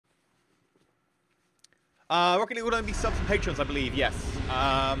Rocket League will only be subs and patrons, I believe, yes.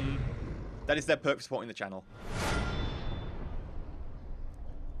 That is their perk for supporting the channel.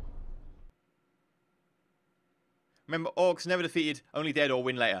 Remember, orcs never defeated, only dead or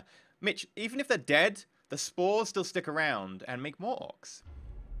win later. Mitch, even if they're dead, the spores still stick around and make more orcs.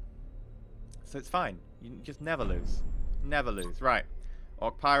 So it's fine. You just never lose. Never lose. Right.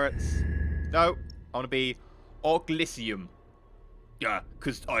 Orc pirates. No. I want to be Orclysium. Yeah,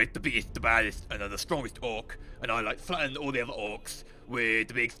 because I'm the biggest, the baddest, and I'm the strongest orc, and I like flatten all the other orcs with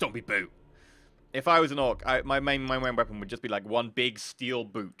the big stompy boot. If I was an orc, my main weapon would just be like one big steel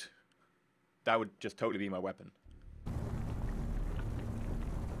boot. That would just totally be my weapon.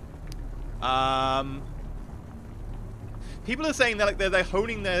 People are saying that like they're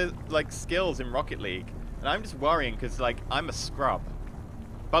honing their like skills in Rocket League, and I'm just worrying because like I'm a scrub.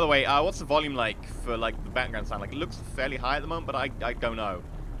 By the way, what's the volume like for like the background sound? Like it looks fairly high at the moment, but I don't know.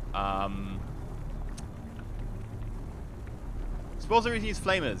 Suppose they use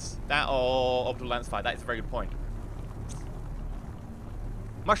flamers, that or orbital lance fire. That is a very good point.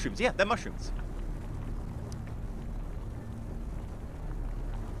 Mushrooms, yeah, they're mushrooms.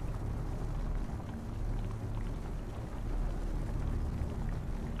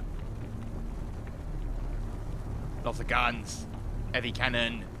 Lots of guns, heavy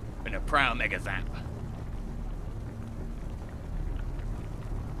cannon, and a proud mega zap.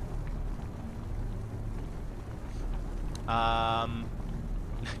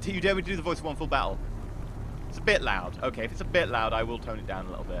 Do you dare me to do the voice of one full battle? It's a bit loud. Okay, if it's a bit loud, I will tone it down a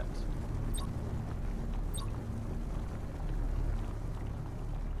little bit.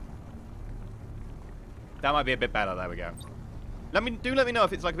 That might be a bit better. There we go. Let me know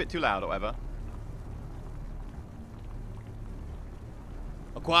if it's like a bit too loud or whatever.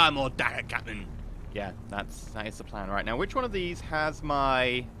 Acquire more dagger, Captain. Yeah, that is the plan. Right now, which one of these has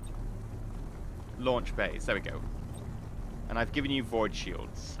my launch base? There we go. And I've given you void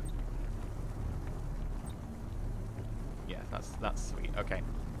shields. Yeah, that's sweet. Okay.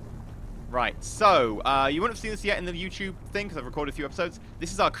 Right. So you wouldn't have seen this yet in the YouTube thing because I've recorded a few episodes.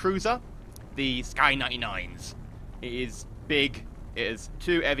 This is our cruiser, the Sky 99s. It is big. It has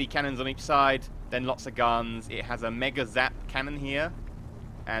 2 heavy cannons on each side, then lots of guns. It has a mega zap cannon here.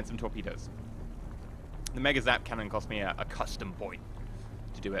 And some torpedoes. The Mega Zap cannon cost me a custom point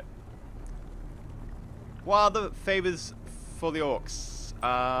to do it. What are the favors for the orcs?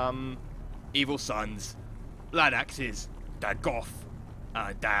 Evil Sons, Lad Axes, da Goth,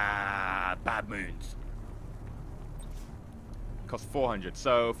 da Bad Moons. Cost 400.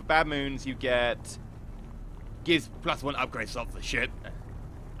 So for Bad Moons you get gives +1 upgrade slot for the ship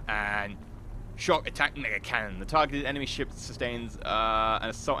and shock attack mega cannon. The targeted enemy ship sustains an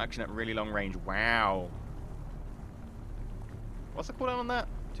assault action at really long range. Wow. What's the cooldown on that?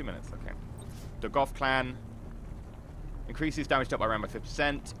 2 minutes. Okay. The Goth clan increases damage up by around by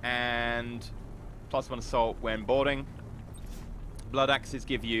 50% and +1 assault when boarding. Blood axes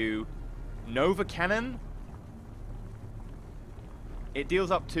give you Nova cannon. It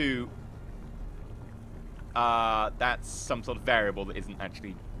deals up to that's some sort of variable that isn't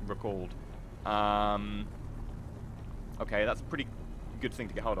actually recalled. Okay, that's a pretty good thing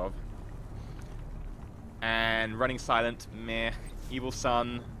to get hold of. And running silent, meh. Evil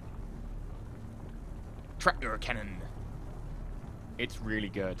Sun. Tractor cannon. It's really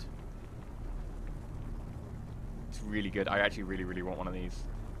good. It's really good. I actually really want one of these.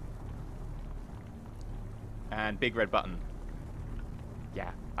 And big red button. Yeah,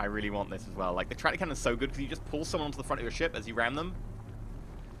 I really want this as well. Like the tractor cannon is so good because you just pull someone onto the front of your ship as you ram them.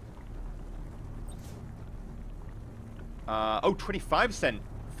 Oh, 25%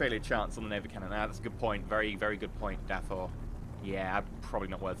 failure chance on the Nova Cannon. Ah, that's a good point. Very good point, Dafor. Yeah, probably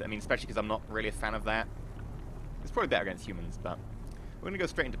not worth it. I mean, especially because I'm not really a fan of that. It's probably better against humans, but we're going to go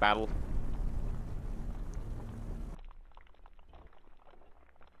straight into battle.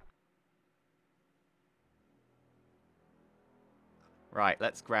 Right,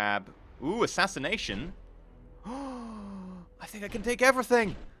 let's grab... Ooh, assassination. I think I can take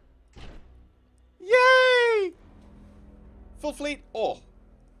everything. Yay! Full fleet. Oh.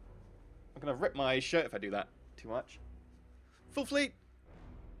 I'm going to rip my shirt if I do that too much. Full fleet.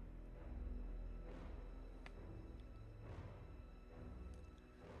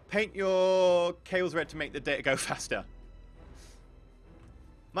 Paint your Kales red to make the data go faster.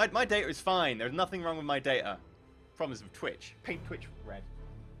 My data is fine. There's nothing wrong with my data. Problem is with Twitch. Paint Twitch red,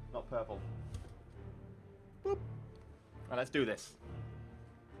 not purple. Boop. Right, let's do this.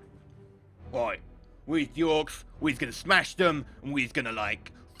 Right. We're the orcs, we're gonna smash them, and we're gonna,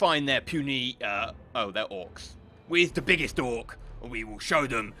 like, find their puny, oh, they're orcs. We're the biggest orc, We will show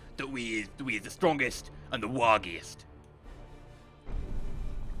them that we is the strongest and the wargiest.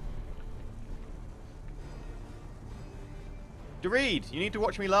 Doreed, you need to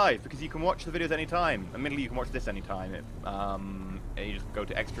watch me live because you can watch the videos anytime. Admittedly, you can watch this anytime. You just go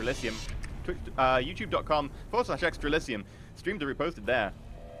to Extra Elysium, youtube.com/Extra Elysium. Streams are reposted there.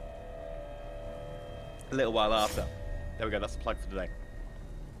 A little while after. There we go, that's the plug for today.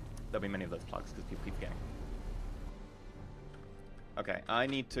 There'll be many of those plugs because people keep forgetting. Okay, I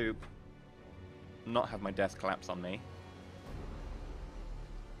need to not have my desk collapse on me.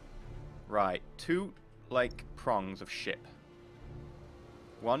 Right, 2, like, prongs of ship.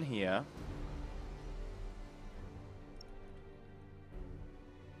 One here.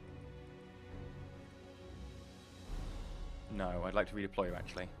 No, I'd like to redeploy you,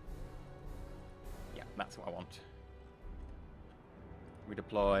 actually. Yeah, that's what I want.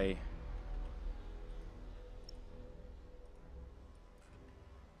 Redeploy.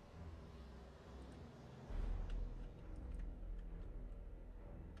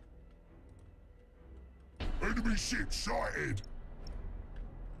 Enemy ship sighted!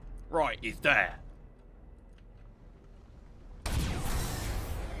 Right, he's there.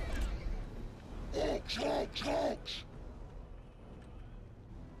 Hawks, hawks, hawks!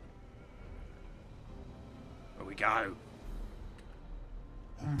 Here we go.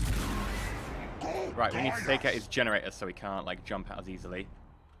 Right, we need to take out his generator so he can't, like, jump out as easily.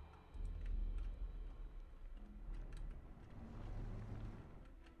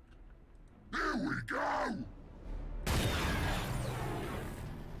 Here we go!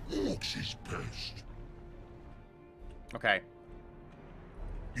 Hawks is best. Okay.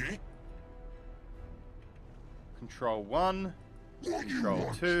 Yeah? Control 1. What you Control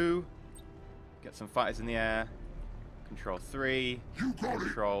want? 2. Get some fighters in the air. Control 3. You got it.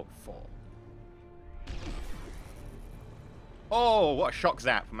 Control 4. Oh, what a shock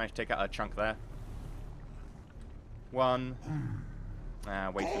zap. I managed to take out a chunk there. 1.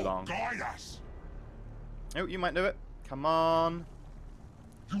 Way too long. Guide us! Oh, you might do it. Come on.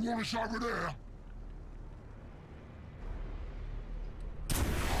 You want us over there?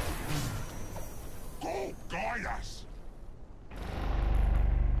 Go, guide us!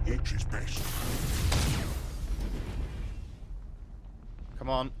 Hawks is best. Come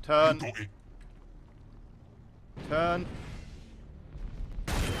on, You turn. got it. Turn.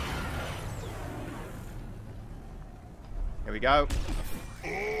 Here we go.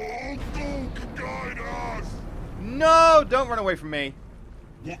 Oh, go, guide us! No, don't run away from me.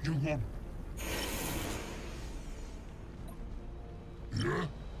 What you want? Yeah?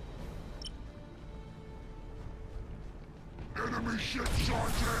 Enemy ship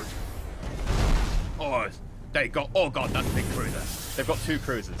sighted! Oh, they got. Oh god, that's a big cruiser. They've got 2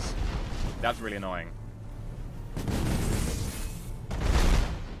 cruisers. That's really annoying.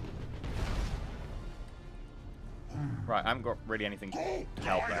 Right, I haven't got really anything to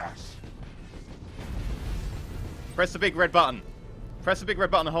help Guide there. us! Press the big red button. Press the big red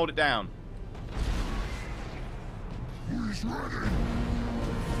button and hold it down. Who's ready?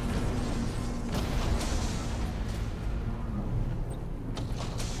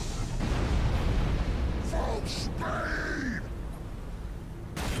 Full speed!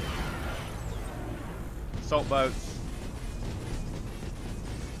 Assault boats.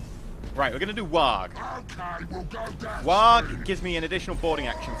 Right, we're gonna do Warg. Okay, we'll go down. Warg gives me an additional boarding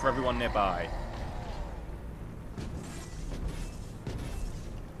action for everyone nearby.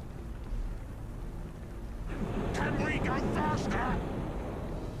 Can we go faster?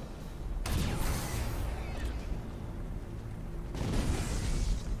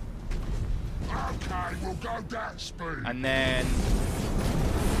 Okay, we'll go down speed. And then...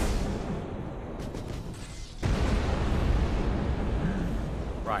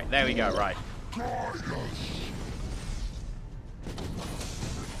 Right, there we go, right. Guide us.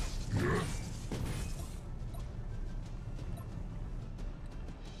 Yeah?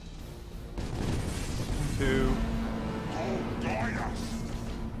 Two. Oh, guide us.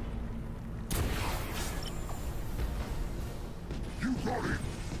 You got it.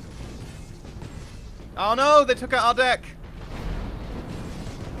 Oh no, they took out our deck!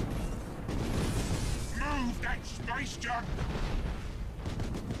 Move that space junk.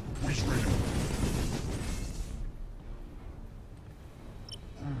 Who's ready?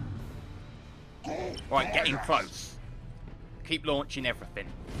 Go, Right, get in guide us. close. Keep launching everything.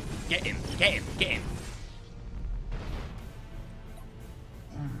 Get him, get him, get him.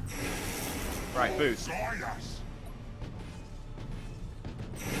 Right, boost. Guide us.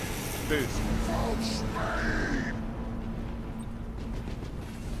 Boost. Full speed.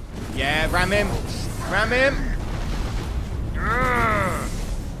 Yeah, ram him. Ram him.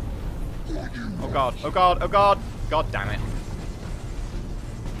 Oh god, oh god, oh god! God damn it.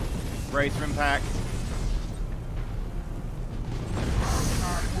 Brace for impact.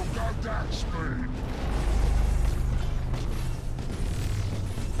 I will go that speed.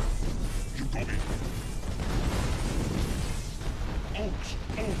 You got it. Ouch.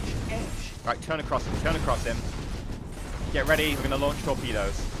 Right, turn across him, turn across him. Get ready, we're gonna launch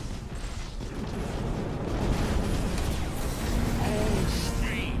torpedoes. Oh,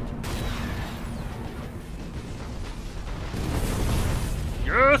 speed.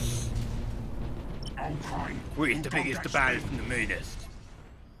 Yes! Okay. We're the biggest, the baddest, and the meanest.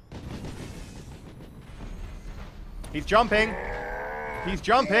 He's jumping! He's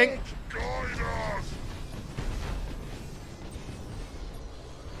jumping! Guide us.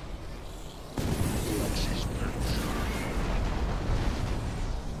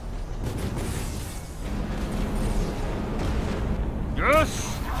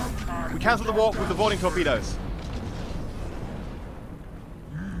 Yes! We cancel the warp with the boarding torpedoes.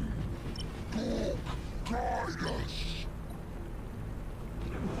 Guide us.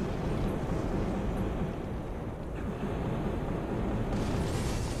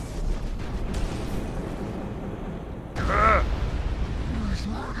 He's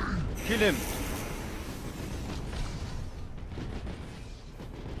ready. Kill him!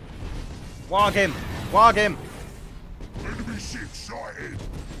 Wog him! Wog him! Enemy ship sighted.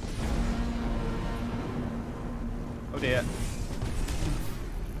 Oh dear.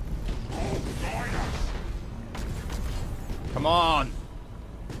 Oh, guide us. Come on!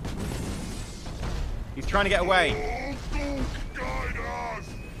 He's trying to get away. Oh, Duke, guide us.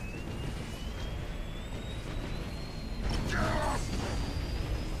 Get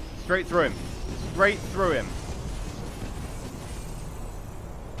Straight through him. Straight through him.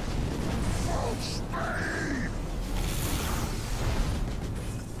 full speed.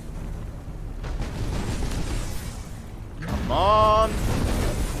 Come on!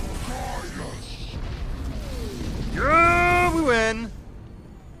 Guide us. Yeah, we win!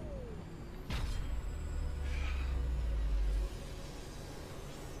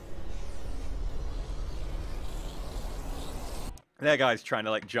 There, guys, trying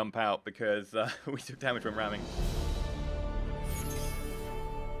to like jump out because we took damage when ramming.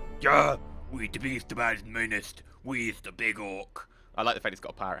 Yeah, we're the biggest, the baddest, and the meanest. We're the big orc. I like the fact it's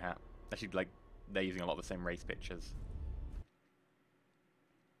got a pirate hat. Actually, like they're using a lot of the same race pictures.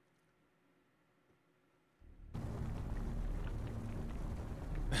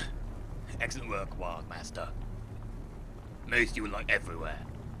 Excellent work, Wild Master. Most you were like everywhere.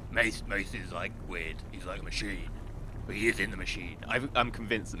 Most is like weird. He's like a machine. But he is in the machine. I'm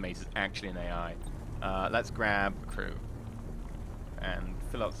convinced that Mace is actually an AI. Let's grab the crew and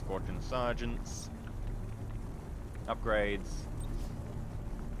fill out squadron sergeants. Upgrades.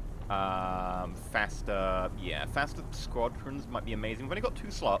 Faster. Yeah, faster squadrons might be amazing. We've only got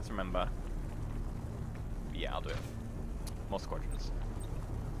 2 slots, remember. Yeah, I'll do it. More squadrons.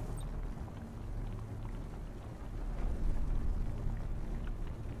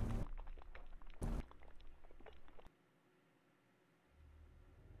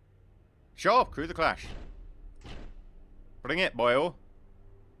 Sure, crew the clash. Bring it, boyo.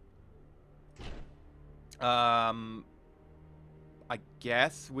 I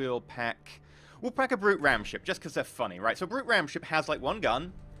guess we'll pack a brute ram ship just because they're funny, right? So a brute ram ship has like 1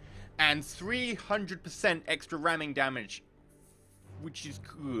 gun and 300% extra ramming damage, which is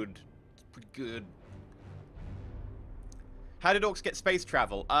good. It's pretty good. How did orcs get space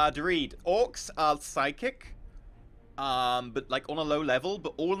travel? Doreed, orcs are psychic. But like on a low level,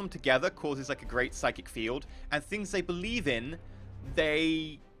 but all of them together causes like a great psychic field, and things they believe in,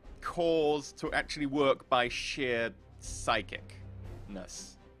 they cause to actually work by sheer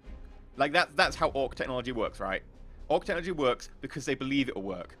psychicness. Like that's how orc technology works, right? Orc technology works because they believe it'll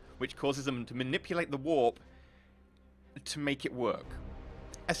work, which causes them to manipulate the warp to make it work.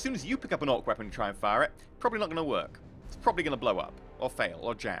 As soon as you pick up an orc weapon and try and fire it, probably not going to work. It's probably going to blow up, or fail,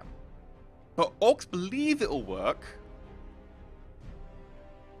 or jam. But orcs believe it'll work.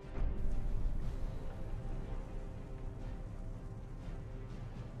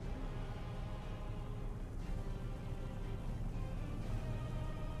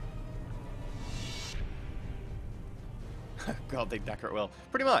 God, they decker it well.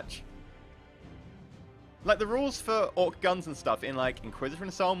 Pretty much. Like, the rules for orc guns and stuff in, like, Inquisitor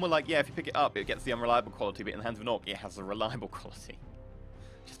and so on were like, yeah, if you pick it up, it gets the unreliable quality, but in the hands of an orc, it has the reliable quality.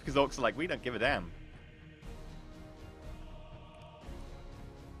 Just because orcs are like, we don't give a damn.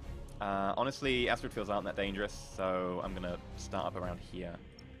 Honestly, asteroid fields aren't that dangerous, so I'm going to start up around here.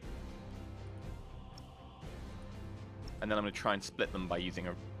 And then I'm going to try and split them by using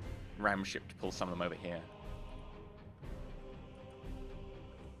a ram ship to pull some of them over here.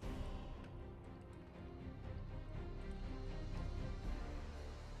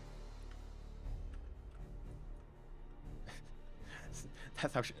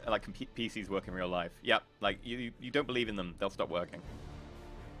 That's how like PCs work in real life. Yep, like you don't believe in them, they'll stop working.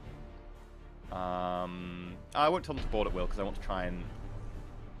 I won't tell them to board at will because I want to try and...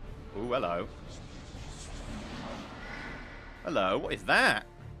 Ooh, hello. Hello, what is that?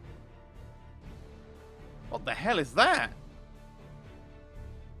 What the hell is that?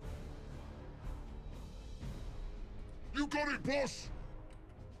 You got it, boss!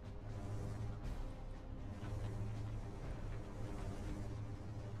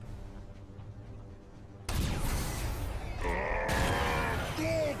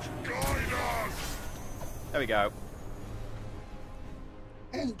 There we go.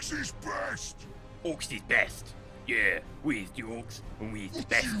 Orcs is best! Orcs is best. Yeah, we's the orcs and we's the What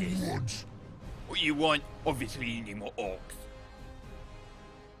bestest. you want? What you want? Obviously you need more orcs.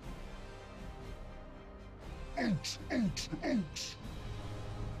 Orcs, orcs, orcs!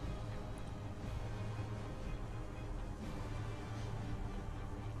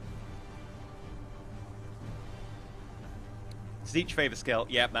 Siege favor skill.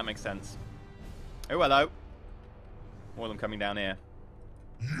 Yep, that makes sense. Oh, hello. More of them coming down here.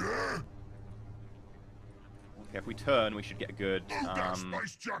 Yeah? Okay, if we turn, we should get a good... Oh, that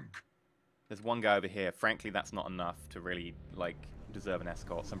space junk! There's one guy over here. Frankly, that's not enough to really, like, deserve an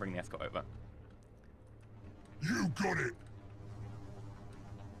escort, so I'm bringing the escort over. You got it!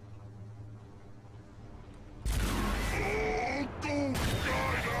 Oh, don't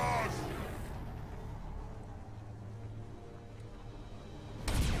guide us!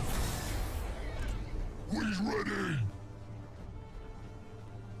 He's ready!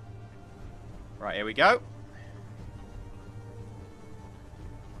 Right, here we go.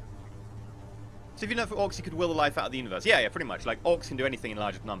 So if you know for orcs, you could will the life out of the universe. Yeah, pretty much. Like, orcs can do anything in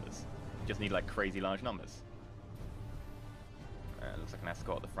large numbers. You just need, like, crazy large numbers. Looks like an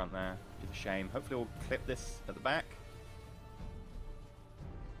escort at the front there. Which is a shame. Hopefully we'll clip this at the back.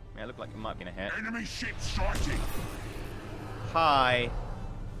 Yeah, it looked like it might be in a hit. Enemy ship sighted! Hi.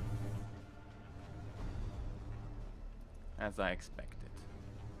 As I expected.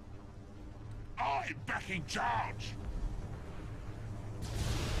 I'm back in charge!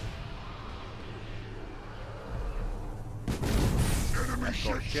 Enemy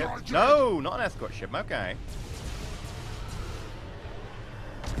Escort ship. sighted! No, not an escort ship. Okay.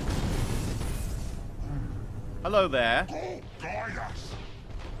 Hello there. Go guide us!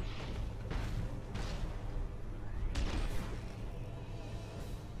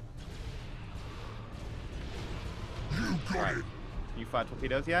 You got Right. it! Can you fire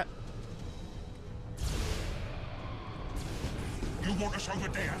torpedoes yet? You want us over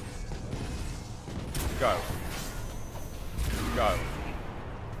there? Go. Go.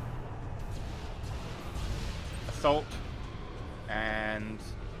 Assault. And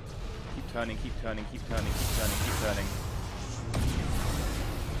keep turning, keep turning, keep turning, keep turning, keep turning.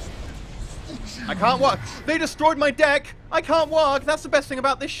 I can't walk! They destroyed my deck! I can't walk! That's the best thing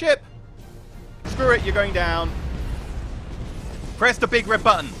about this ship! Screw it, you're going down. Press the big red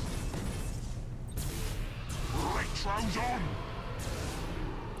button. Retro's on!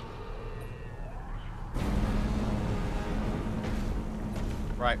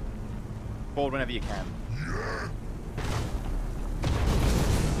 Right. Board whenever you can. Yeah?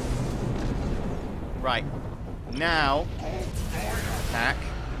 Right. Now, attack.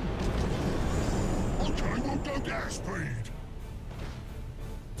 Okay, we'll go gas speed!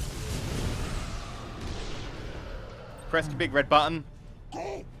 Press the big red button.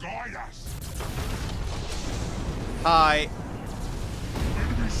 Go guide us! Hi.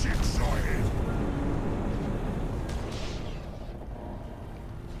 Enemy ship sighted!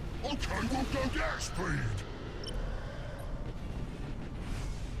 Okay, we'll go gas speed!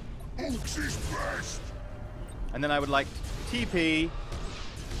 Orcs is best! And then I would like TP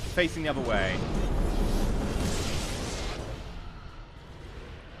facing the other way.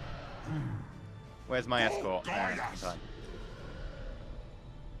 Where's my escort?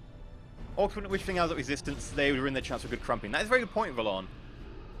 Orcs wouldn't wish thing out of resistance, they would ruin their chance for good crumping. That is a very good point, Valon.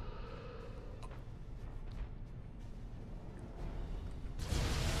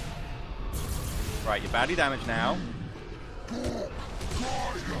 Right, you're badly damaged now.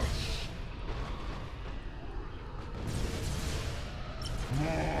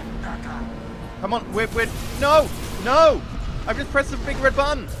 Come on, we're... No! No! I've just pressed the big red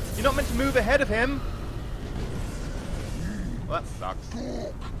button! You're not meant to move ahead of him! Well, that sucks.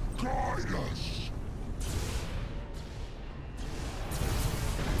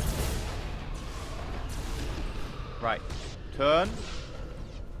 Right. Turn.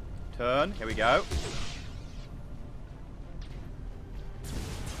 Turn. Here we go.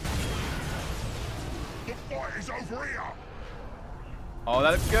 The fight is over here! Oh,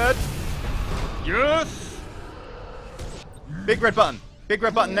 that looks good. Yes! Big red button. Big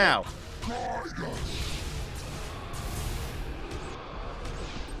red button now. Guide us!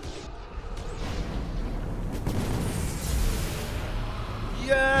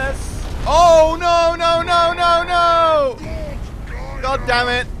 Yes! Oh, no, no, no, no, no! Guide God damn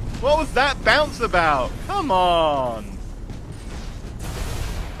it. What was that bounce about? Come on.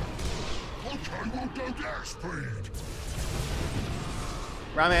 Okay, we'll go gas speed!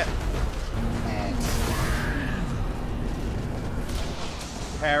 Ram it.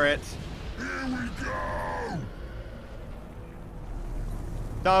 Pair it. Here we go!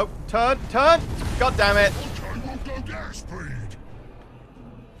 No, turn, turn! God damn it. Okay, we'll go gas speed!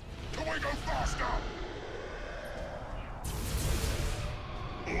 Can we go faster?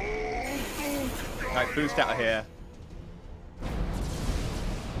 Oh, Right, boost out of here.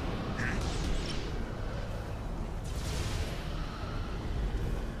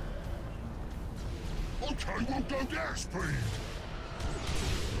 Okay, we'll go gas speed!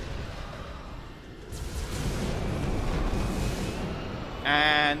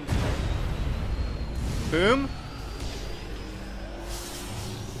 And boom.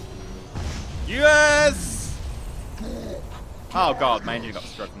 Yes! Oh god, my engine got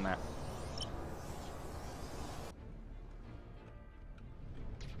struck from that.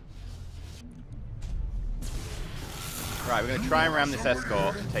 Right, we're going to try and ram this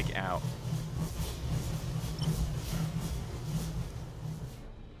escort and take it out.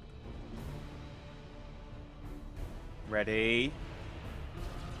 Ready?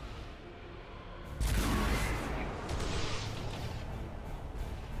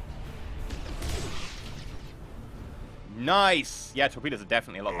 Nice! Yeah, torpedoes are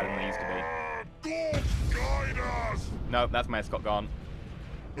definitely a lot better than they used to be. Guide us! Nope, that's my escort gone.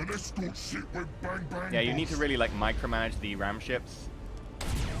 An escort ship went bang bang. Yeah, you need to really like micromanage the ram ships.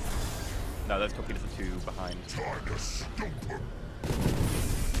 No, those torpedoes are too behind. Time to stump them.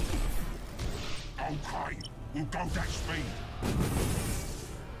 Okay, we'll go that speed.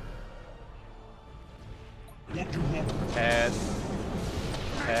 What do you want? Pairs.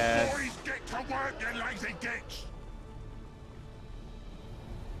 Pairs. Boys, get to work, you lazy dicks!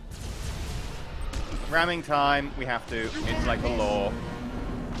 Ramming time, we have to. It's like the law.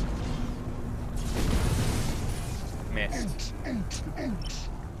 Missed. Oops.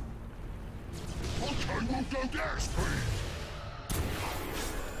 Okay, we'll go gas speed.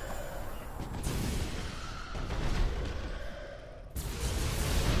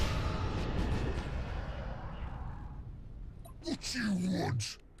 What you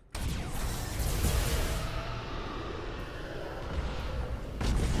want?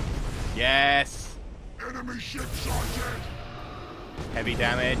 Yes! Enemy ship sighted! Heavy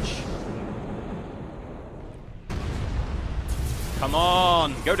damage. Come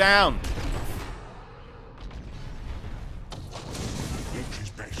on! Go down! Which is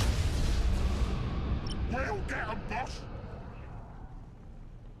best? Well down, boss!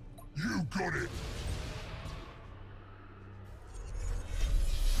 You got it!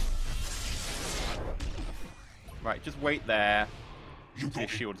 Right, just wait there. You Until your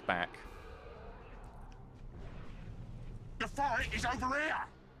got it. shield's back. The fight is over here!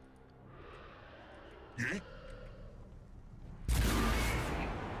 Yeah?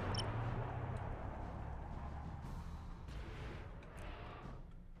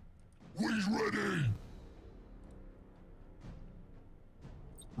 We's ready!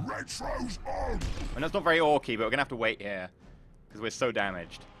 Retro's on! I know it's not very orky, but we're gonna have to wait here. Because we're so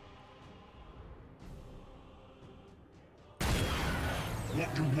damaged.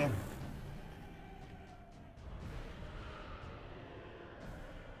 What do you want?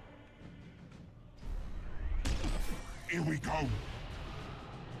 Here we go.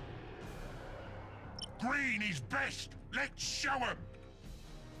 Green is best. Let's show 'em.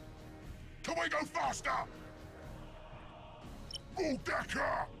 Can we go faster? Full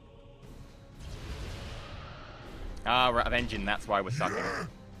decker. Ah, we're out of engine, that's why we're sucking.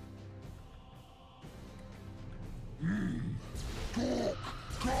 Yeah. Talk.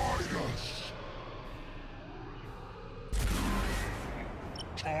 Guide us.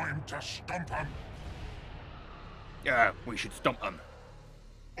 Time to stump 'em. Yeah, we should stomp them.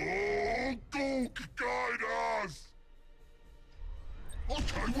 Oh, Dork, guide us!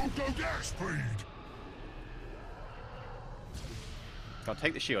 Okay, we'll go gas speed. God,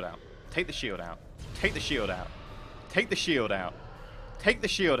 take the shield out. Take the shield out. Take the shield out. Take the shield out. Take the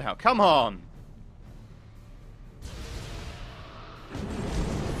shield out. Come on!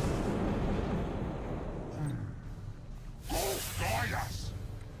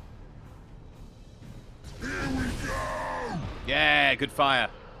 Yeah, good fire.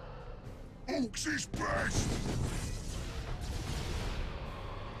 Orcs is best.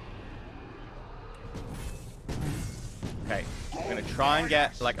 Okay, I'm gonna try and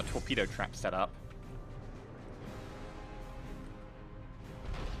get like a torpedo trap set up.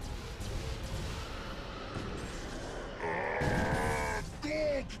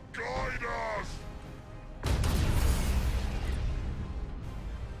 Gorg, guide us.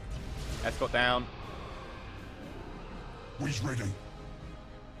 Escort down. We's ready.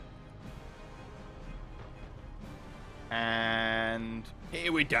 And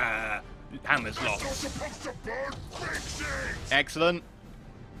Here we die. Hammer's It's not lost. supposed to burn. Fix it. excellent.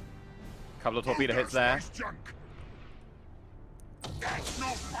 Couple of torpedo hits there. Space junk. That's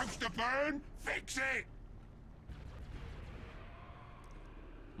not supposed to burn. Fix it.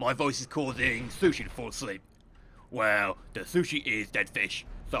 My voice is causing Sushi to fall asleep. Well, the sushi is dead fish,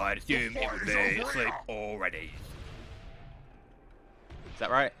 so I'd assume it would be asleep already. Is that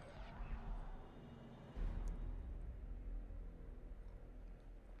right?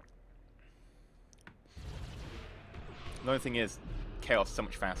 The only thing is, Chaos is so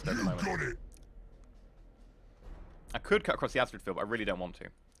much faster at the You moment. got it. I could cut across the asteroid field, but I really don't want to.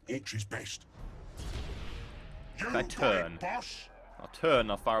 Orcs is best. You I got turn? it, boss. I'll turn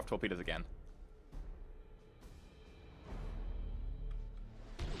and I'll fire off torpedoes again.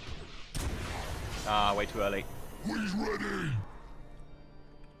 Ah, way too early. We's ready.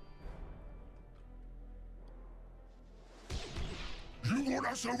 You want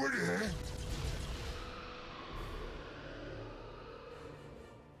us over here?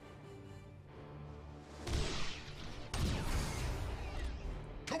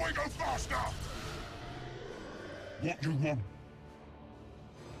 Can we go faster? What you want?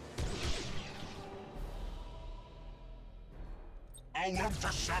 I'll run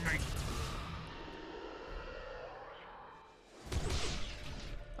for something. Here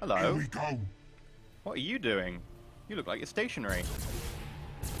Hello. we go. What are you doing? You look like you're stationary.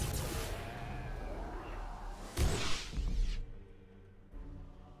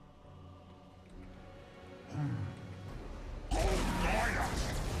 Go guide us.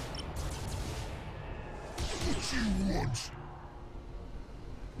 What you want?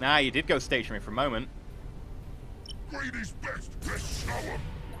 Nah, you did go stationary for a moment. Green is best. Let's show 'em.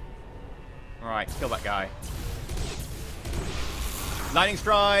 Alright, kill that guy. Lightning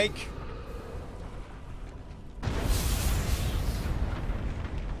strike!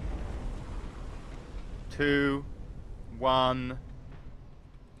 Two, one.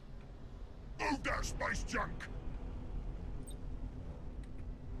 Move that space junk.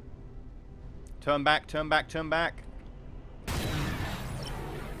 Turn back, turn back, turn back.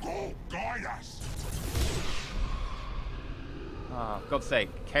 Go guide us. Ah, for God's sake,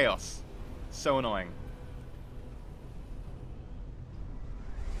 chaos. So annoying.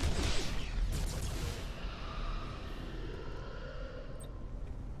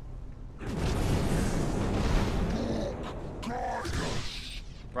 Guide us.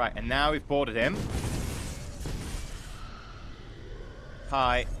 Right, and now we've boarded him.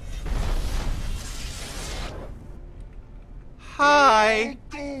 Hi. Hi!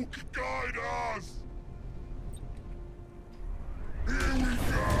 Go guide us. Here we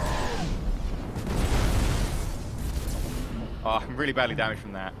go. Oh, I'm really badly damaged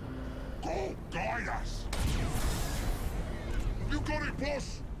from that. Go guide us. You got it,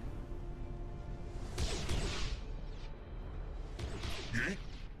 boss. Yeah?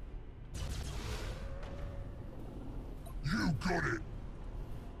 You got it.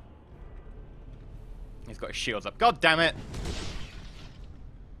 He's got his shields up. God damn it!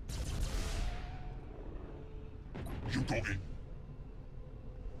 You got it.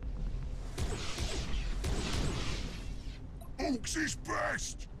 Orcs is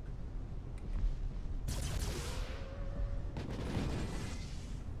best.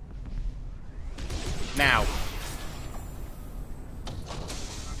 Now.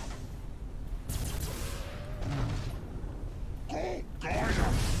 Go guide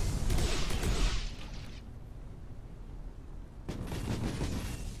us.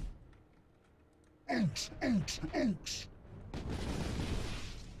 Orcs, orcs, orcs.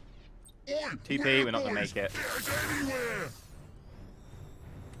 Oi, TP, where we're not gonna boys? make it. Get us anywhere.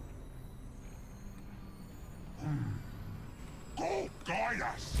 Go guide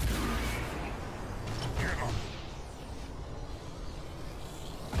us. Get 'em.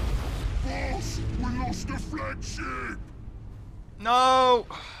 Boss, we lost the flagship. No!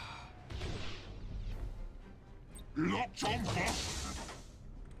 Locked on, boss.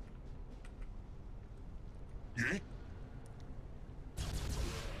 Yeah?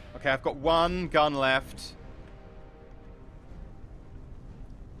 Okay, I've got one gun left.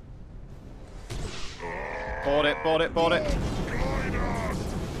 Board it, board it, board it. Gliders!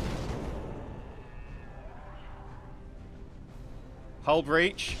 Hull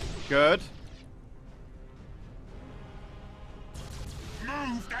breach. Good.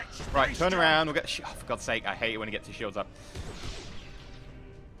 Move that space Right, turn junk. around. We'll get. Oh, for God's sake, I hate it when it gets his shields up.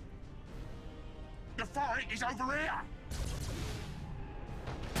 The fight is over here.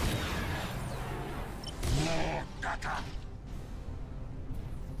 More Gothic.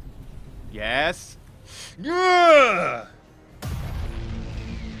 Yes. Yeah.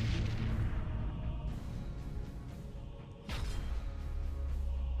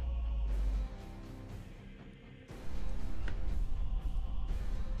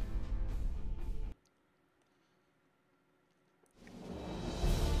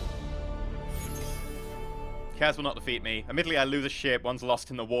 Chaos will not defeat me. Admittedly, I lose a ship, one's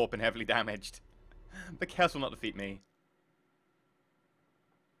lost in the warp and heavily damaged. But Chaos will not defeat me.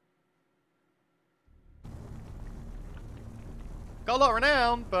 Got a lot of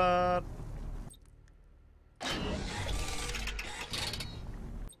renown, but...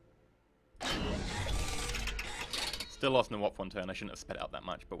 Still lost in the warp one turn. I shouldn't have sped it up that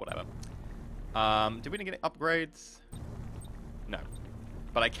much, but whatever. Did we get any upgrades? No.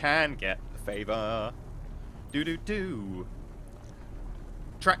 But I can get a favor. Do-do-do.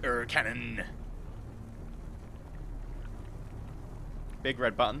 Tractor cannon. Big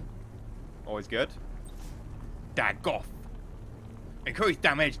red button. Always good. Dagoff. Increased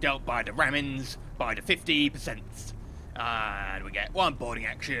damage dealt by the rammings by the 50%. And we get one boarding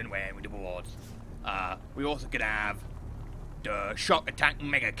action when we double board. We also could have the shock attack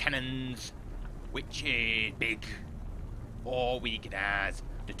mega cannons, which is big. Or we could have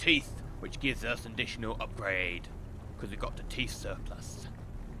the teeth, which gives us an additional upgrade, because we've got the teeth surplus.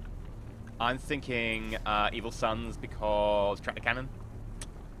 I'm thinking Evil Sons because tractor cannon.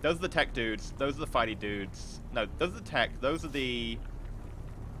 Those are the tech dudes. Those are the fighty dudes. No, those are the tech. Those are the...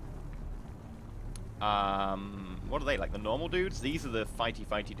 what are they, like the normal dudes? These are the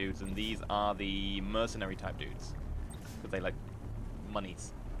fighty dudes, and these are the mercenary type dudes. Because they like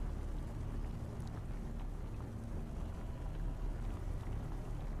monies.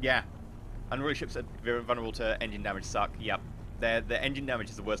 Yeah. Unruly ships are very vulnerable to engine damage suck. Yep. The engine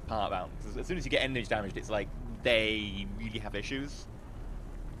damage is the worst part about them. Because as soon as you get engine damaged, it's like they really have issues.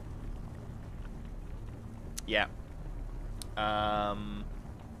 Yeah. I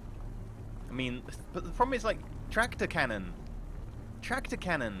mean, but the problem is like tractor cannon. Tractor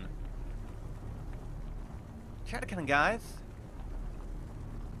cannon. Tractor cannon, guys.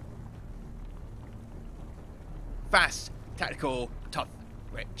 Fast, tactical, tough,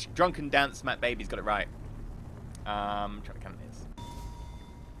 rich. Drunken dance, Matt Baby's got it right. Tractor cannon is.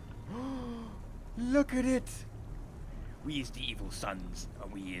 Look at it! We is the Evil Sons,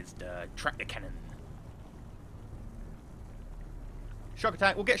 and we is the tractor cannon. Shock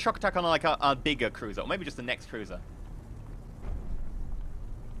attack. We'll get shock attack on like a bigger cruiser, or maybe just the next cruiser.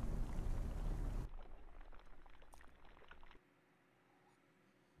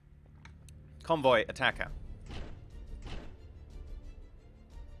 Convoy attacker.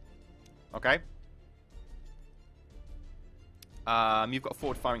 Okay. You've got a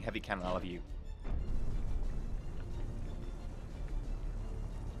forward firing heavy cannon. I'll have you.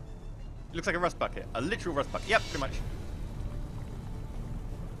 Looks like a rust bucket. A literal rust bucket. Yep, pretty much.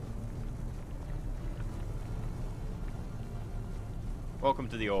 Welcome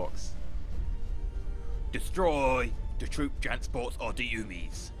to the Orcs. Destroy the troop transports of the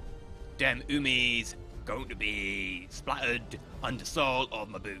Umis. Them Umis going to be splattered on the sole of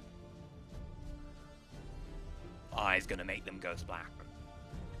my boot. I's gonna make them go splat.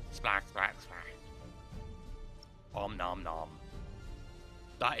 Splat, splat, splat. Om nom nom.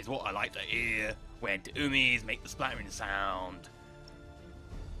 That is what I like to hear when the Umis make the splattering sound.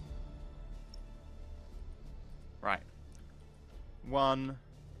 Right. 1,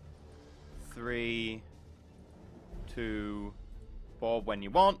 3, 2. Board when you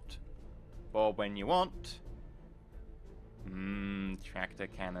want. Board when you want. Tractor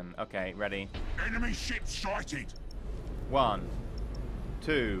cannon. Okay, ready. Enemy ship sighted. 1,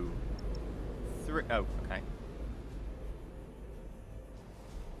 2, 3. Oh, okay.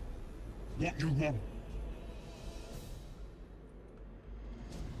 What you want?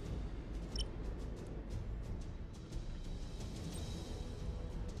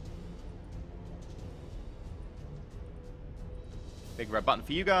 Big red button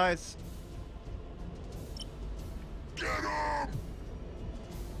for you guys. Get him!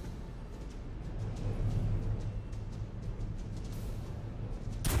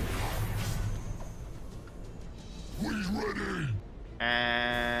 He's ready.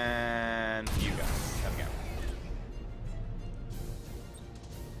 And you guys. There we go.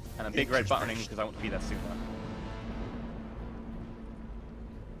 I'm big red buttoning because I want to be there sooner.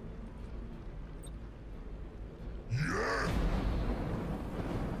 Yeah.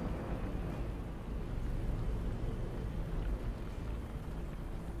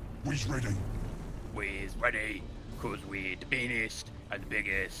 We's ready. We's ready, cause we're the biggest and the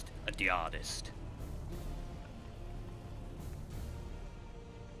biggest and the hardest.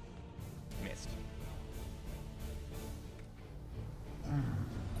 Missed.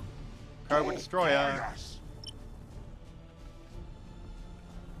 Cobra Destroyer.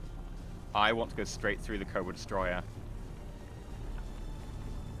 I want to go straight through the Cobra Destroyer.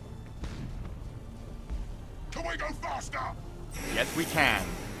 Can we go faster? Yes, we can.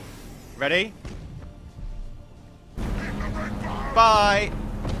 Ready? Hit the red button. Bye!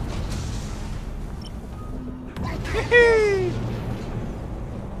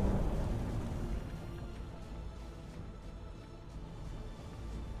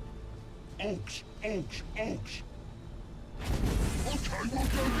 Oaks, oaks, oaks. Okay, we'll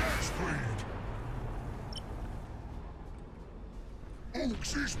go that speed.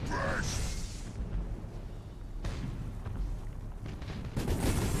 Oaks is best.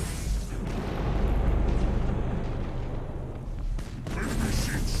 Enemy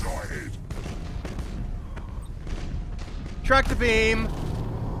ship sighted. Tractor beam!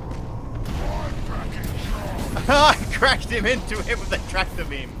 I'm back in charge. I crashed him into it with the tractor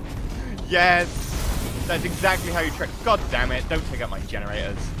beam. Yes! That's exactly how you track. God damn it, don't take out my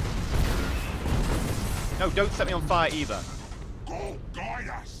generators. No, don't set me on fire either. Go, guide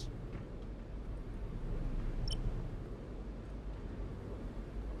us.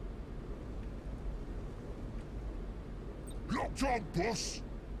 Locked on, boss.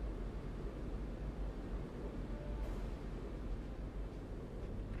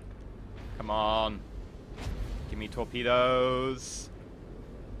 Come on. Give me torpedoes.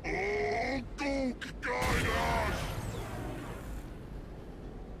 Oh, go, guide us.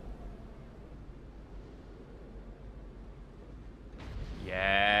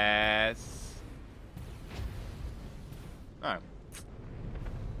 Yes. Oh.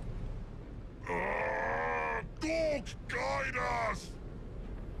 Dog, guide us.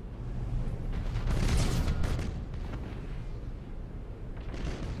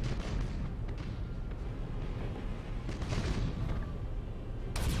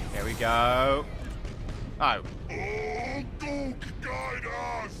 Here we go. Oh. Oh, dog, guide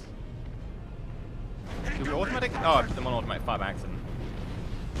us. Do we automatic? Oh, I put them on automatic fire by accident.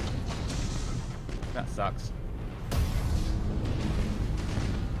 That sucks.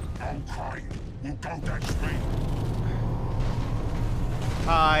 Okay, we'll go that speed.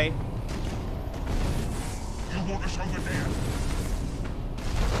 Hi. You want us over there?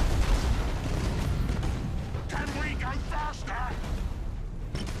 Can we go faster?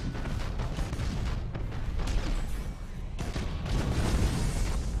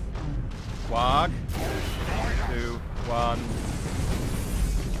 Wag. 2, 1.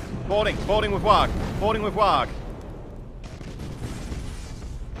 Boarding. Boarding with Wag. Boarding with Wag.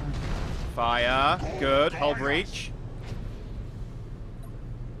 Fire. Good. Hold breach.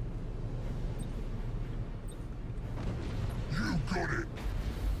 You got it.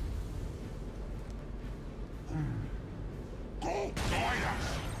 Go, guide us.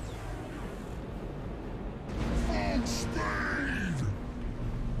 Full speed.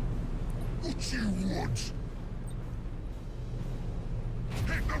 What you want?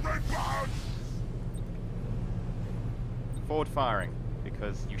 Hit the red button. Forward firing.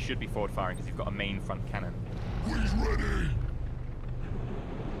 Because you should be forward firing because you've got a main front cannon. We's ready.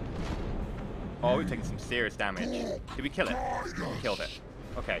 Oh, we've taken some serious damage. Did we kill it? We killed it.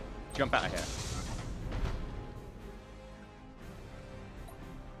 Okay, jump out of here.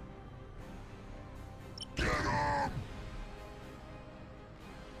 Get him.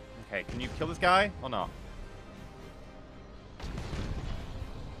 Okay, can you kill this guy or not?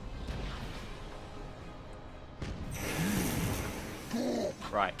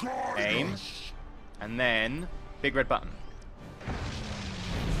 Right, aim, and then big red button.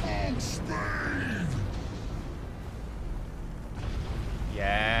 Full speed.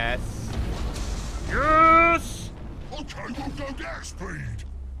 Yes. Yes! Okay, we'll go that speed.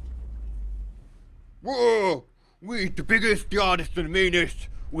 Whoa! We're the biggest, the hardest, and the meanest.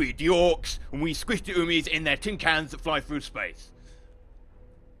 We're the orcs, and we squish the umis in their tin cans that fly through space.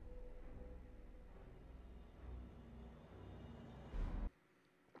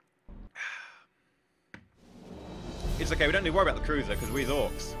 It's okay, we don't need to worry about the cruiser because we're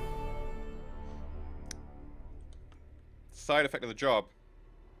orcs. Side effect of the job.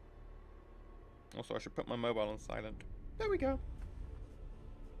 Also, I should put my mobile on silent. There we go.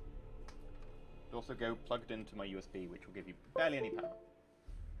 also go plugged into my USB, which will give you barely any power.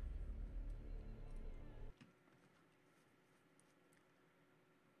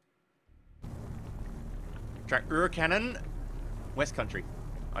 Tractor cannon, West Country.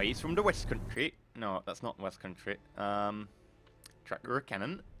 Oh, he's from the West Country. No, that's not West Country. Tractor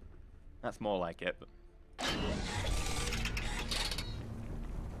cannon. That's more like it. But...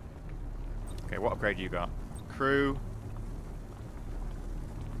 Okay, what upgrade you got? Crew.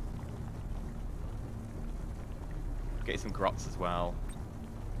 Get some grots as well.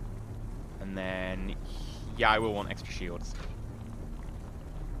 And then, yeah, I will want extra shields.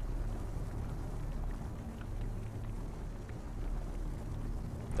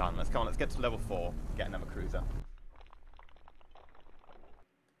 Done. Let's go on. Let's get to level 4. Get another cruiser.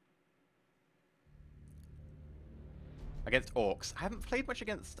 Against orcs. I haven't played much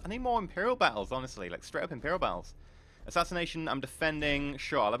against any more Imperial battles, honestly. Like, straight up Imperial battles. Assassination, I'm defending.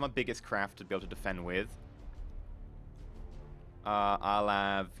 Sure, I'll have my biggest craft to be able to defend with. I'll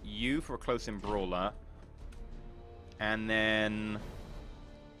have you for a close-in brawler. And then...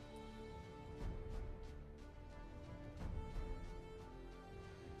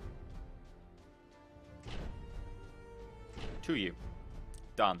 to you.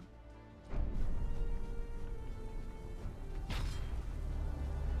 Done.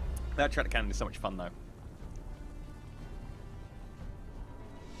 That tractor cannon is so much fun, though.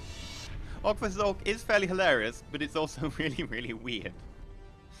 Orc vs. Orc is fairly hilarious, but it's also really, really weird.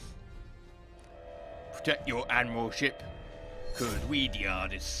 Protect your admiralship, 'cause we the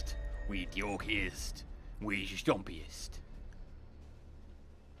hardest, we the orkiest, we the stompiest.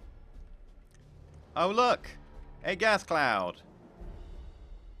 Oh, look! A gas cloud!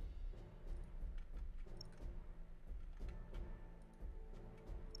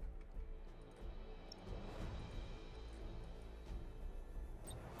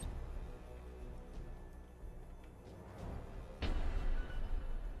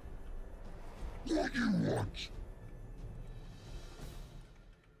 What you want?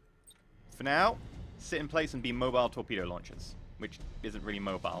 For now, sit in place and be mobile torpedo launchers. Which isn't really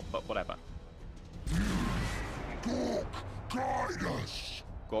mobile, but whatever. Gork, guide us!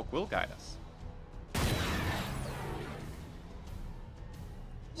 Gork will guide us.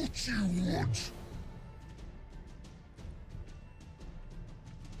 What you want?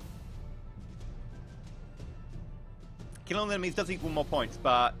 Killing all enemies does equal more points,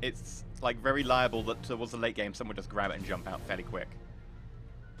 but it's like very liable that towards the late game someone just grab it and jump out fairly quick.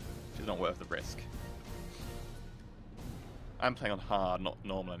 Which is not worth the risk. I'm playing on hard, not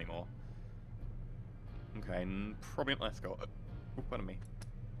normal anymore. Okay, probably not. Let's go. Oop, what me?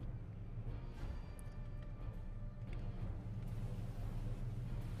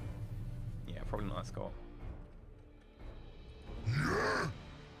 Yeah, probably not. Let's go. Yeah?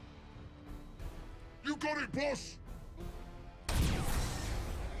 You got it, boss!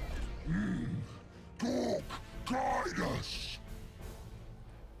 Gork, guide us!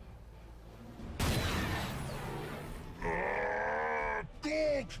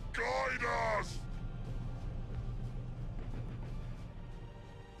 Gork, guide us!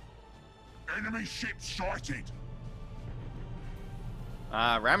 Enemy ship sighted!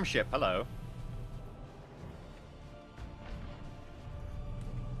 Ram ship, hello.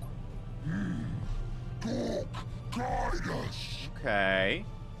 Gork, guide us! Okay.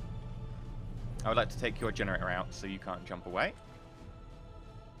 I would like to take your generator out so you can't jump away.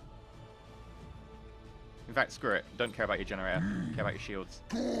 In fact, screw it. Don't care about your generator. Care about your shields.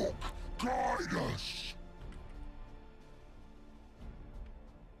 Gork, guide us!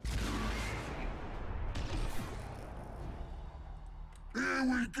 Here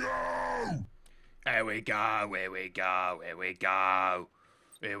we go! Here we go, here we go, here we go.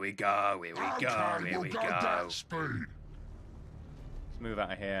 Here we go, here we go, Okay, here we'll we go go. that speed. Let's move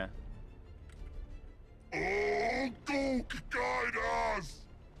out of here. Oh, Gork, guide us!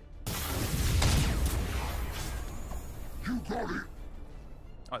 You got it!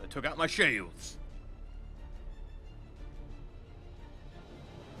 Oh, they took out my shields.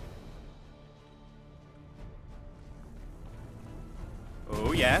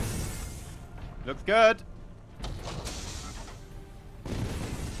 Oh, yes. Looks good.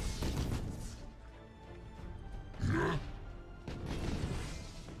 Yeah?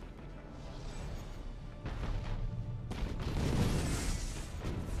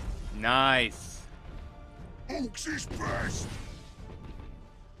 Nice. Orcs is best!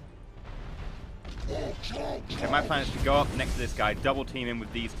 Orcs, orcs, Okay, my plan is to go up next to this guy, double team him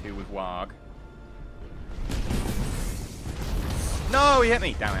with these two with Warg. No, he hit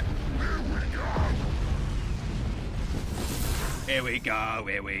me. Damn it. Here we go! Here we go,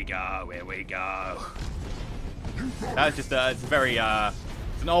 here we go, here we go. That's just it's very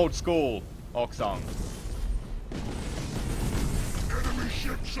it's an old school orc song. Enemy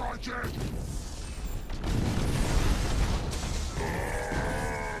ship sighted!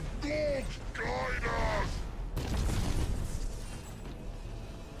 Gorg, guide us!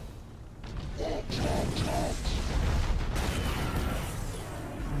 Orcs, orcs, orcs!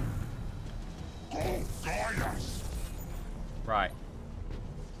 Gorg, guide us! Right.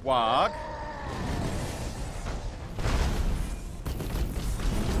 Warg.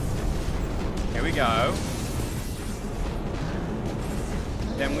 Here we go.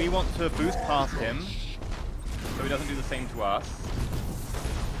 Then we want to boost past him, so he doesn't do the same to us.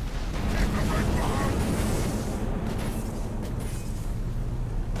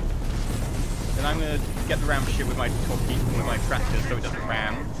 Then I'm gonna get the ram ship with my tractors so it doesn't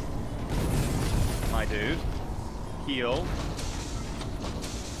ram. My dude. Heal.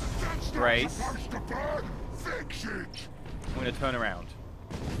 Brace. Fix it! I'm gonna turn around.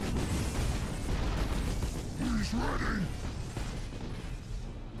 He's ready!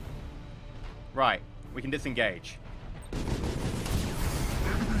 Right, we can disengage.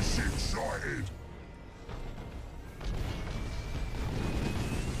 Enemy ship sighted!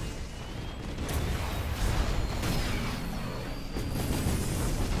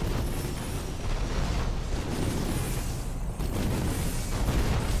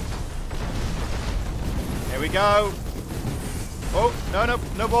 Here we go. Oh,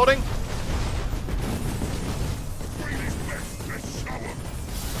 no boarding. Let's show 'em!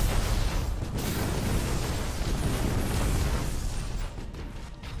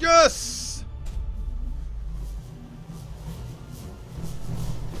 Yes!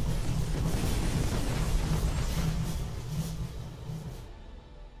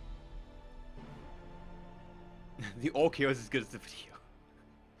 The audio is as good as the video.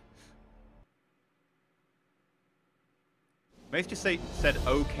 Mace just said,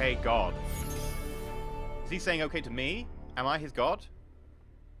 okay, God. Is he saying okay to me? Am I his God?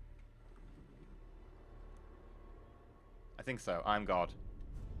 I think so. I'm God.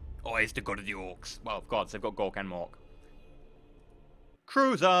 Oh, he's the god of the orcs. Well, of gods. They've got Gork and Mork.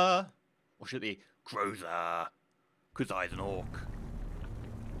 Cruiser! Or should it be Cruiser? Because I's an orc.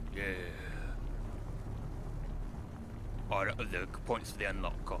 Yeah. Alright, the points for the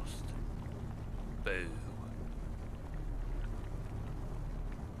unlock cost. Boo.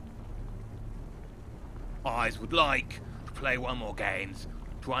 I would like to play one more games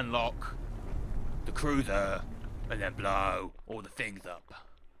to unlock the cruiser and then blow all the things up.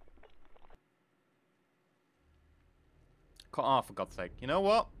 Cut off, for God's sake. You know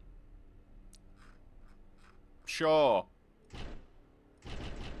what? Sure.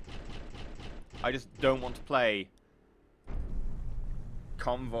 I just don't want to play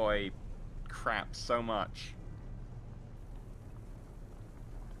convoy crap so much.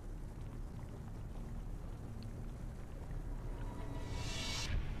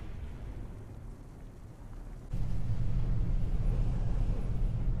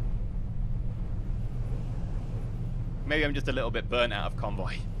 Maybe I'm just a little bit burnt out of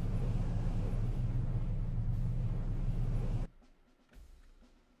convoy.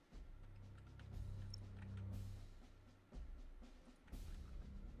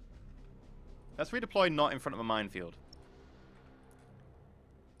 Let's redeploy not in front of a minefield.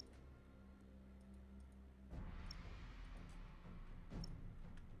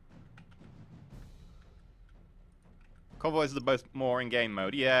 Convoys are the most more in-game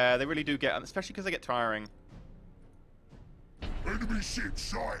mode. Yeah, they really do get, especially because they get tiring. Enemy ship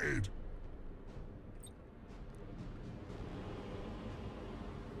sighted!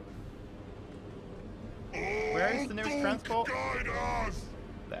 Where is the nearest transport? Guide us!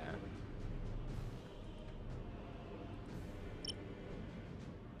 There.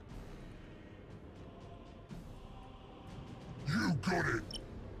 You got it!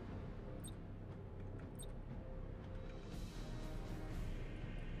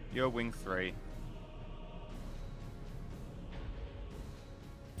 You're wing 3.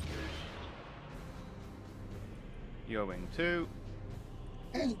 You're wing 2.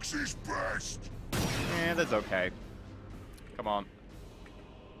 Orcs is best! Yeah, that's okay. Come on.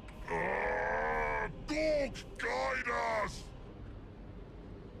 Gorg, guide us!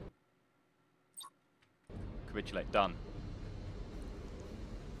 Capitulate. Done.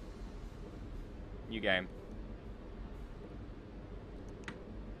 New game.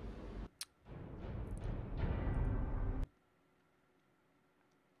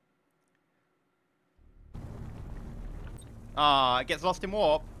 Ah, it gets lost in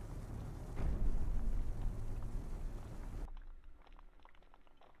warp.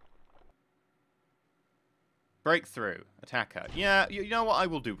 Breakthrough. Attacker. Yeah, you know what? I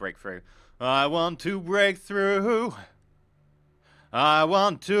will do breakthrough. I want to break through. I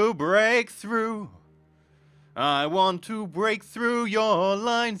want to break through. I want to break through your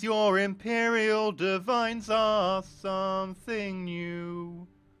lines. Your imperial divines are something new.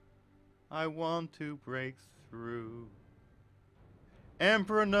 I want to break through.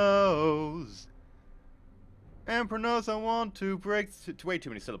 Emperor knows. Emperor knows I want to break way too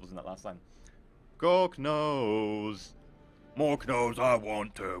many syllables in that last line. Gork knows. Mork knows I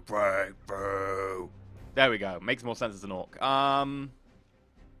want to break through. There we go. Makes more sense as an orc.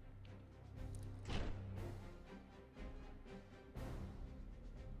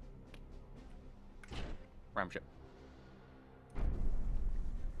 Ramship.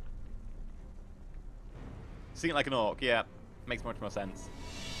 Seeing it like an orc, yeah. Makes much more sense.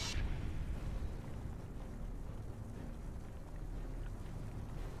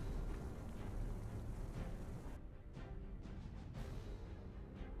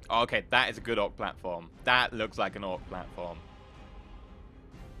 Okay, that is a good orc platform. That looks like an orc platform.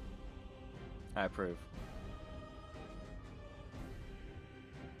 I approve.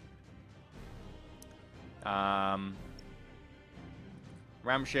 Ram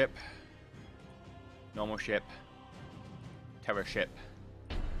ship. Normal ship. Terror ship.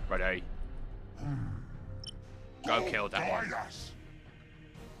 Ready. Go kill that one.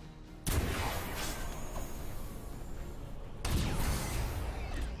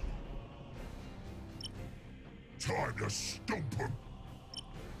 Time to stomp him.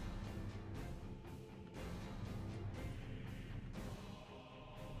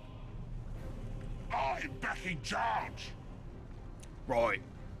 I'm back in charge. Right.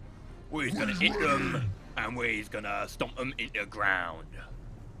 We're gonna hit them, and we're gonna stomp them into the ground.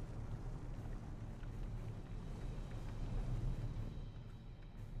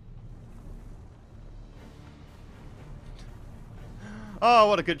 Oh,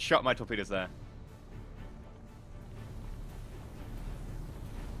 what a good shot my torpedoes there.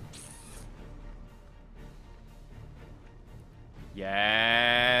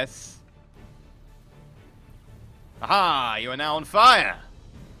 Yes. Aha! You are now on fire.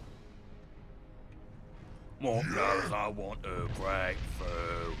 Mork knows I want to break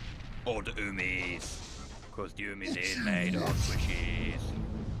through. Or the Umis. Because the Umis is made of squishies.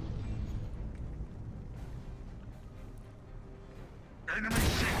 Enemy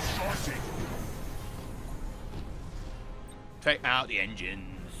ship sighted. Take out the engines.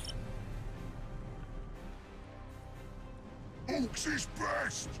 Orcs is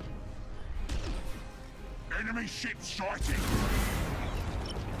best. Enemy ship sighted.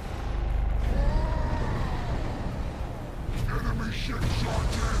 Enemy ship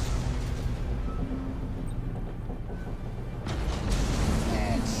sighted.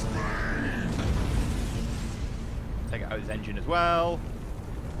 Full speed. Take out his engine as well.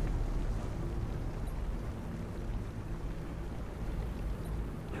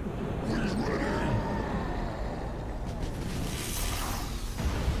 He's ready.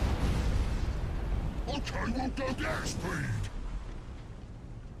 Okay, we'll go gas speed.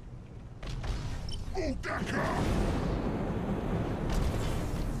 Full decker.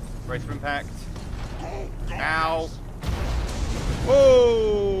 Brace for impact. Go, go. Ow.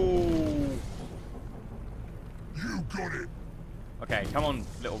 Oh! You got it. Okay, come on,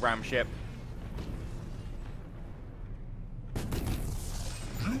 little ram ship.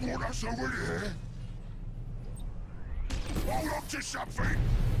 You want us over here? Hold on to something.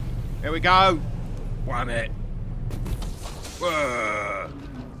 Here we go. Wham it. Whoa.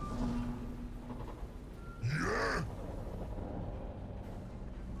 Yeah?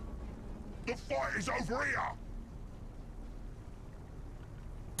 The fight is over here.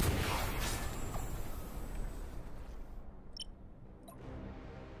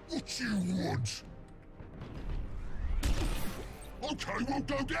 What you want? Okay, we'll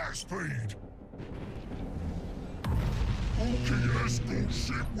go gas speed. Okay, escort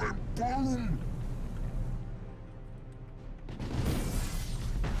ship went boom.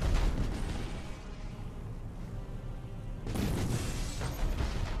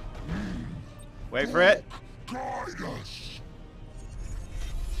 Wait for it. Guide us.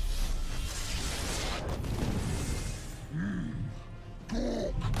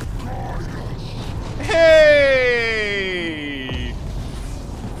 Guide us. Hey!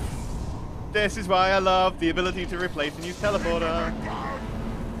 This is why I love the ability to replace and use teleporter.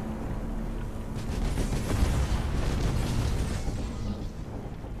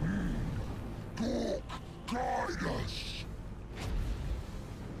 Guide us.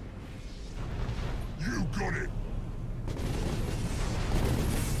 You got it.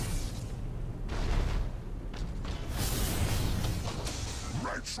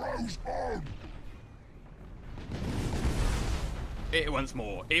 Nitro's on! Hit it once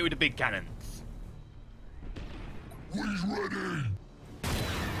more. Hit it with the big cannons. He's ready!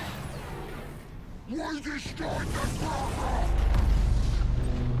 We destroyed the Grotha!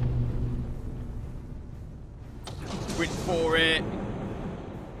 Went for it.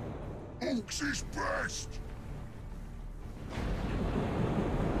 Orcs is best!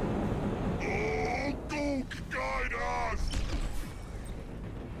 Oh, Dork, guide us!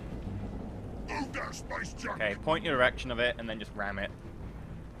 Oh, that space junk! Okay, point your direction of it and then just ram it.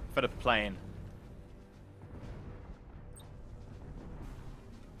 For the plane.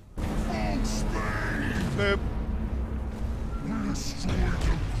 Full speed! Boop. We destroyed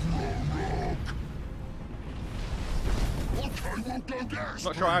the Grotha! Okay, we'll go gas!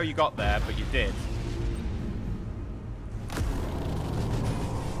 Not sure how you got there, but you did.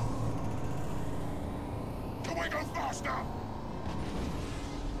 Can we go faster?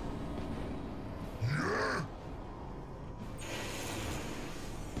 Yeah?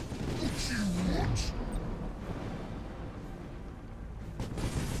 What you want?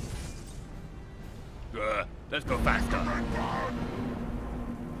 Let's go faster.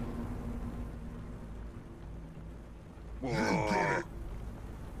 You got it.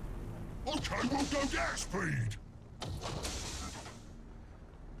 Okay, we'll go gas speed.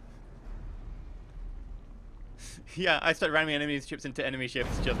 Yeah, I started ramming enemy ships into enemy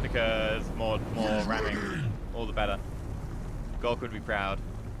ships just because more ramming, all the better. Gork would be proud.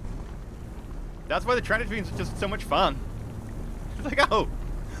 That's why the Transit Beams are just so much fun. It's like, oh,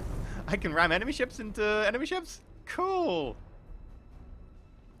 I can ram enemy ships into enemy ships? Cool.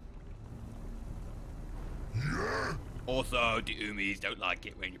 Yeah? Also, the Umis don't like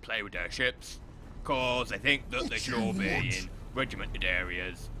it when you play with their ships, cause they think that they should all be in regimented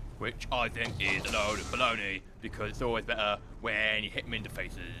areas, which I think is a load of baloney, because it's always better when you hit them in the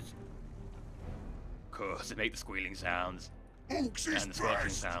faces. Cause they make the squealing sounds Orcs is and the squelching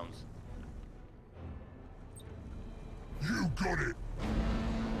best. sounds. You got it.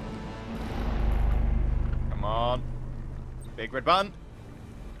 Come on. Big red button.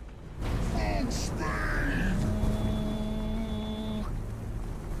 Full speed.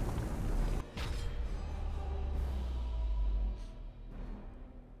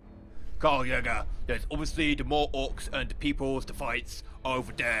 Carl Jäger, there's obviously the more orcs and the peoples to fights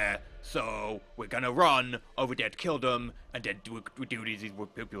over there, so we're gonna run over there to kill them, and then we'll do these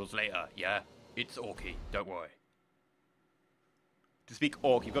with peoples later, yeah? It's orky, don't worry. To speak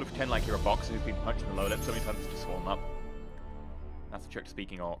orc, you've got to pretend like you're a boxer who's been punched in the lower lip so many times it's just swollen up. That's the trick to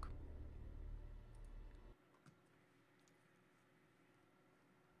speaking orc.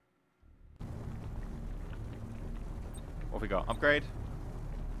 What have we got? Upgrade?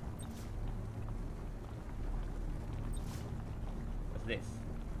 What's this?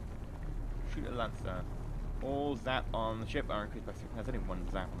 Shoot a lancer. All zap on the ship are increased by 6. There's only one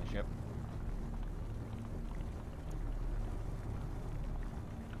zap on the ship.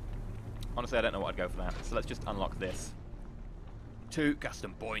 Honestly, I don't know what I'd go for that. So let's just unlock this. 2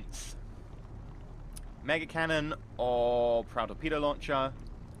 custom points. Mega Cannon or Prow Torpedo Launcher,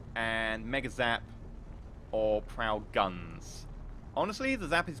 and Mega Zap or Prow Guns. Honestly, the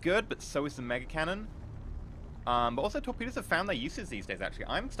Zap is good, but so is the Mega Cannon. But also torpedoes have found their uses these days, actually.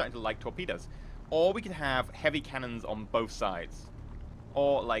 I'm starting to like torpedoes. Or we could have heavy cannons on both sides.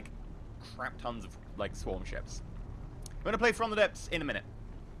 Or, like, crap tons of, like, swarm ships. We're going to play From the Depths in a minute.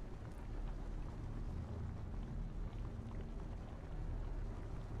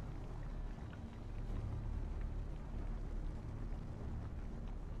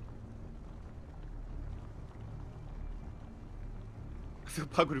 I feel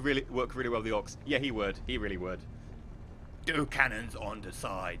Pug would really work really well with the Orcs. Yeah, he would. He really would. 2 cannons on the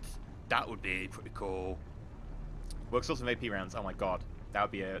sides. That would be pretty cool. Works also in AP rounds. Oh my god, that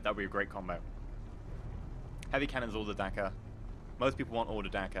would be a great combo. Heavy cannons, all the Dakar. Most people want all the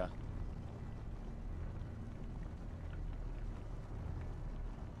Dakar.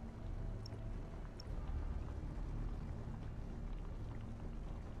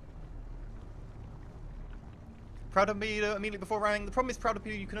 Proud Torpedo immediately before ramming. The problem is Proud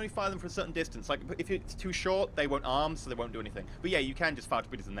Torpedo, you can only fire them for a certain distance. Like, if it's too short, they won't arm, so they won't do anything. But yeah, you can just fire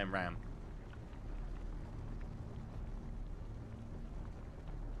torpedoes and then ram.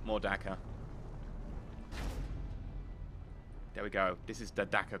 More Dakar. There we go. This is the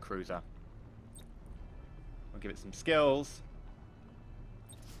Dakar cruiser. We'll give it some skills.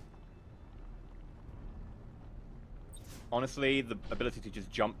 Honestly, the ability to just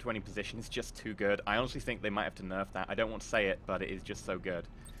jump to any position is just too good. I honestly think they might have to nerf that. I don't want to say it, but it is just so good.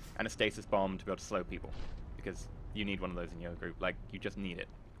 And a stasis bomb to be able to slow people. Because you need one of those in your group. Like, you just need it.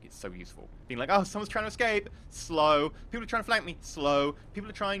 It's so useful. Being like, oh, someone's trying to escape. Slow. People are trying to flank me. Slow. People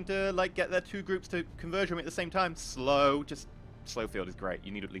are trying to, like, get their 2 groups to converge on me at the same time. Slow. Just, slow field is great.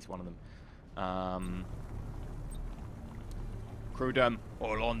 You need at least one of them. Crew them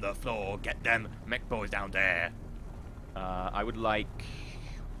all on the floor. Get them mech boys down there. I would like...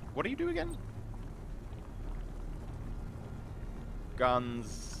 What do you do again?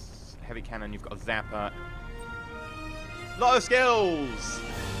 Guns, heavy cannon, you've got a zapper. Lot of skills!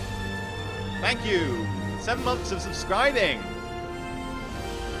 Thank you! 7 months of subscribing!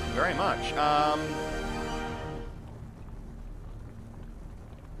 Very much.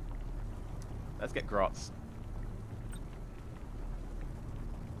 Let's get grots.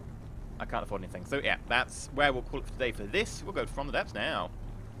 I can't afford anything. So yeah, that's where we'll call it for today for this. We'll go from the depths now.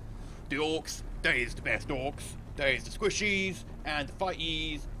 The orcs, they's the best orcs. They's the squishies and the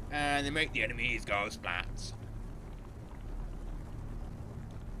fighties, and they make the enemies go splats.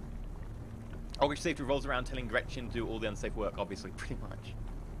 Orcish safety rolls around telling Gretchen to do all the unsafe work, obviously, pretty much.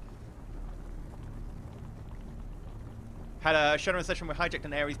 Had a Shadowrun session where hijacked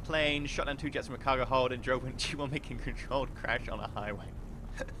an Ares plane, shot down 2 jets from a cargo hold, and drove into while making controlled crash on a highway.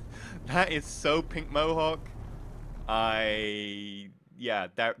 That is so Pink Mohawk. Yeah,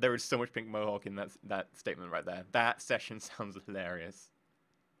 there is so much Pink Mohawk in that statement right there. That session sounds hilarious.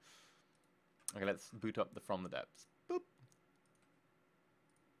 Okay, let's boot up the From the Depths. Boop.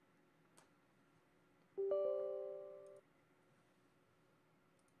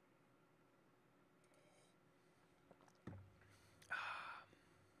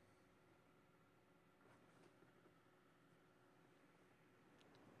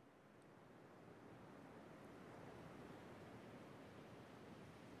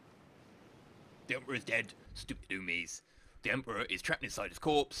 The Emperor is dead, stupid Umis. The Emperor is trapped inside his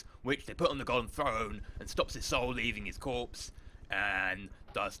corpse, which they put on the Golden Throne and stops his soul leaving his corpse, and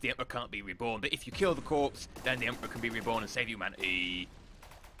thus the Emperor can't be reborn. But if you kill the corpse, then the Emperor can be reborn and save humanity.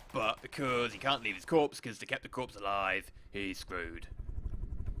 But because he can't leave his corpse, because they kept the corpse alive, he's screwed.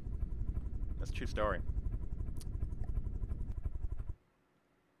 That's a true story.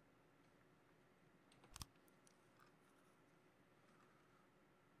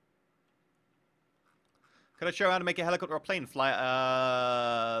 Could I show how to make a helicopter or plane fly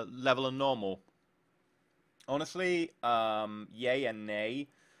at level and normal? Honestly, yay and nay.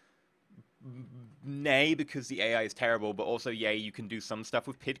 Nay, because the AI is terrible, but also yay, you can do some stuff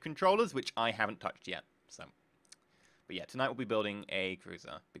with PID controllers, which I haven't touched yet. So, but yeah, tonight we'll be building a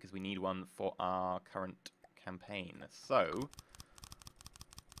cruiser, because we need one for our current campaign. So,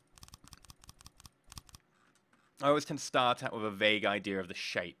 I always tend to start out with a vague idea of the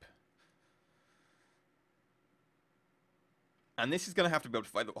shape. And this is going to have to be able to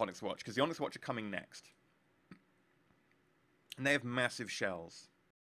fight the Onyx Watch, because the Onyx Watch are coming next. And they have massive shells.